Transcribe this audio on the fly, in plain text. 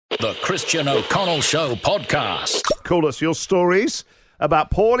The Christian O'Connell Show podcast. Call us your stories about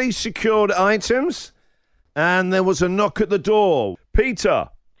poorly secured items. And there was a knock at the door. Peter.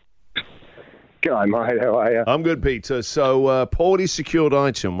 G'day, mate. How are you? I'm good, Peter. So, poorly secured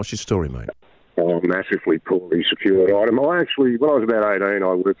item. What's your story, mate? Oh, massively poorly secured item. I actually, when I was about 18,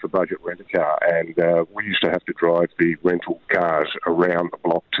 I worked for Budget Rent-A-Car, and we used to have to drive the rental cars around the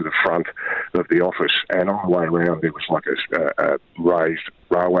block to the front of the office, and on the way around there was like a raised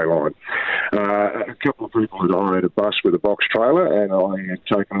railway line. A couple of people had hired a bus with a box trailer, and I had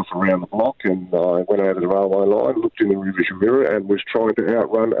taken off around the block, and I went over the railway line, looked in the rearview mirror, and was trying to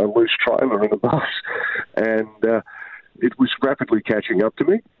outrun a loose trailer in a bus. And it was rapidly catching up to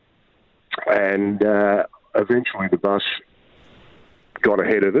me. And eventually the bus got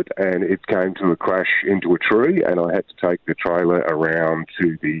ahead of it, and it came to a crash into a tree, and I had to take the trailer around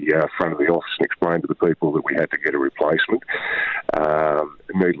to the front of the office and explain to the people that we had to get a replacement.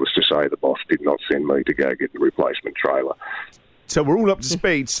 Needless to say, the boss did not send me to go get the replacement trailer. So we're all up to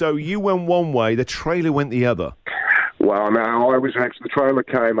speed. So you went one way, the trailer went the other. Well, no, the trailer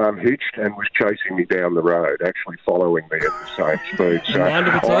came unhitched and was chasing me down the road, actually following me at the same speed. So I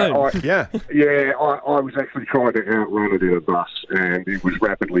was actually trying to outrun it in a bus, and it was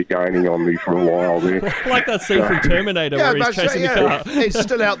rapidly gaining on me for a while there. Like that scene from Terminator where he's chasing the car. It's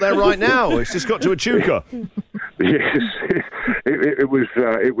still out there right now. It's just got to Echuca. Yes, it was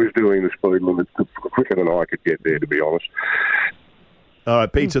doing the speed limit quicker than I could get there, to be honest. All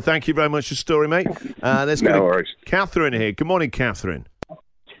right, Peter, thank you very much for your story, mate. Let's go to Catherine here. Good morning, Catherine.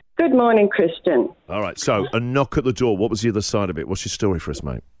 Good morning, Christian. All right, so a knock at the door. What was the other side of it? What's your story for us,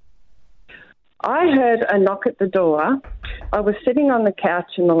 mate? I heard a knock at the door. I was sitting on the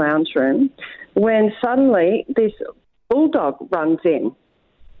couch in the lounge room when suddenly this bulldog runs in.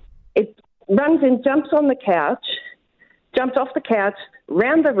 It runs in, jumps on the couch, jumps off the couch,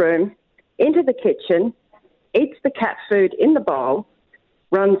 round the room, into the kitchen, eats the cat food in the bowl,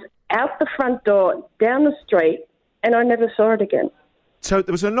 runs out the front door, down the street, and I never saw it again. So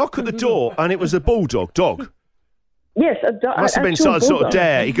there was a knock at the door, and it was a bulldog dog? Yes, a dog. Must have been some sort of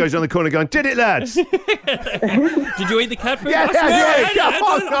dare. He goes on the corner going, "Did it, lads?" Did you eat the cat food? Yeah,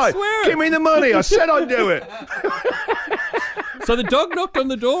 I swear. Give me the money. I said I'd do it. So the dog knocked on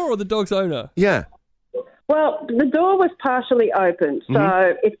the door, or the dog's owner? Yeah. Well, the door was partially open,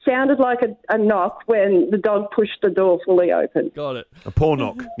 so it sounded like a knock when the dog pushed the door fully open. Got it. A poor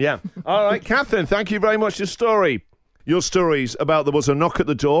knock, yeah. All right, Catherine, thank you very much for your story. Your stories about there was a knock at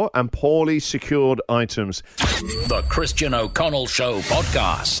the door and poorly secured items. The Christian O'Connell Show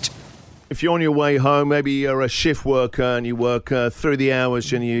podcast. If you're on your way home, maybe you're a shift worker and you work through the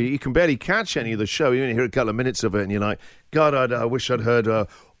hours and you can barely catch any of the show. You only hear a couple of minutes of it and you're like, God, I wish I'd heard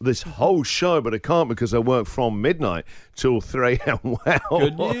this whole show, but I can't because I work from midnight till 3 a.m. Well,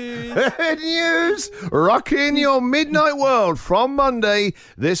 good news. Good news. Rocking your midnight world from Monday.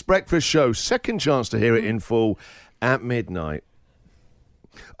 This breakfast show, second chance to hear it in full at midnight.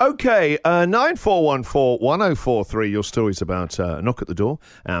 Okay, 9414-1043, your stories about a knock at the door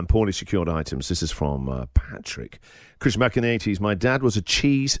and poorly secured items. This is from Patrick. Chris, back in the 80s, my dad was a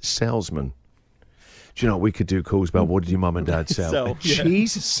cheese salesman. Do you know what we could do calls about? What did your mum and dad sell?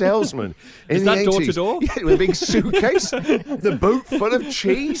 Cheese salesman. Is that door to door? Yeah, with a big suitcase. The boot full of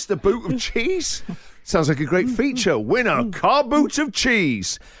cheese. The boot of cheese. Sounds like a great feature. Winner, car boot of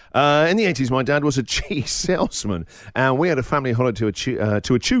cheese. In the 80s, my dad was a cheese salesman, and we had a family holiday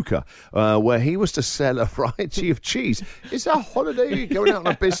to Echuca, where he was to sell a variety of cheese. Is that a holiday? Or are you going out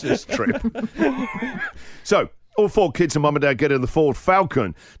on a business trip? So, all 4 kids and mum and dad get in the Ford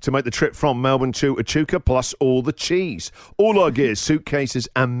Falcon to make the trip from Melbourne to Echuca, plus all the cheese. All our gear, suitcases,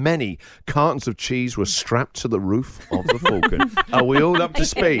 and many cartons of cheese were strapped to the roof of the Falcon. Are we all up to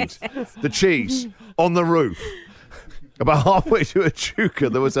speed? The cheese on the roof. About halfway to Echuca,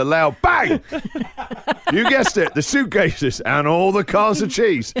 there was a loud bang! You guessed it, the suitcases and all the cars of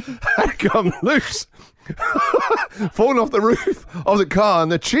cheese had come loose. Falling off the roof of the car,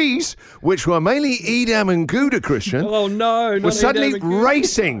 and the cheese, which were mainly Edam and Gouda, Christian, was suddenly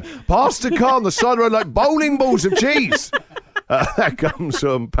racing past the car on the side of the road like bowling balls of cheese. That comes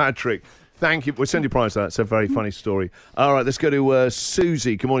from Patrick. Thank you. We'll send you a prize. That's a very funny story. All right, let's go to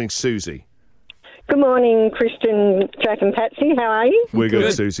Susie. Good morning, Susie. Good morning, Christian, Jack and Patsy. How are you? We're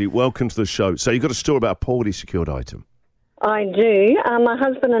good, Susie. Welcome to the show. So you've got a story about a poorly secured item. I do. My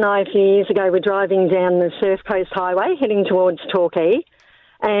husband and I, a few years ago, were driving down the Surf Coast Highway heading towards Torquay,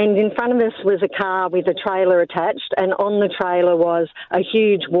 and in front of us was a car with a trailer attached, and on the trailer was a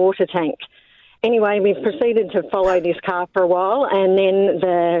huge water tank. Anyway, we proceeded to follow this car for a while, and then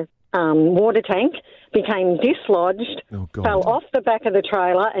the water tank, became dislodged, Oh, God. fell off the back of the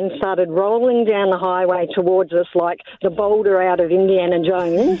trailer and started rolling down the highway towards us like the boulder out of Indiana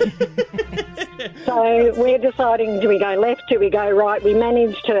Jones. So we're deciding, do we go left, do we go right? We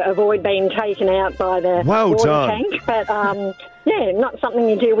managed to avoid being taken out by the Well water done. tank, but yeah, not something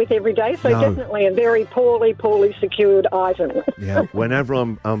you deal with every day, so No. definitely a very poorly secured item. Yeah, whenever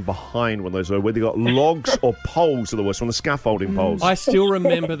I'm behind one of those, whether you got logs or poles are the worst, one of the scaffolding poles. I still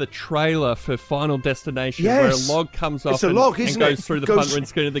remember the trailer for Final Destination Yes. where a log comes off It's a log, and isn't goes it? through the Goes- front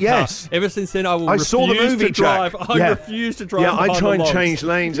windscreen of the Yes. car. Ever since then, I will I refuse saw the movie, to drive. Jack. I Yeah. refuse to drive Yeah, I behind try the and logs. change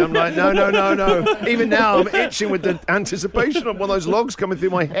lanes. I'm like, no. Even now, I'm itching with the anticipation of one of those logs coming through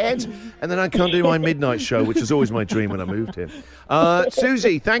my head, and then I can't do my midnight show, which is always my dream when I moved here.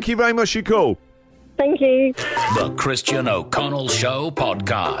 Susie, thank you very much for your call. Thank you. The Christian O'Connell Show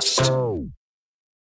Podcast.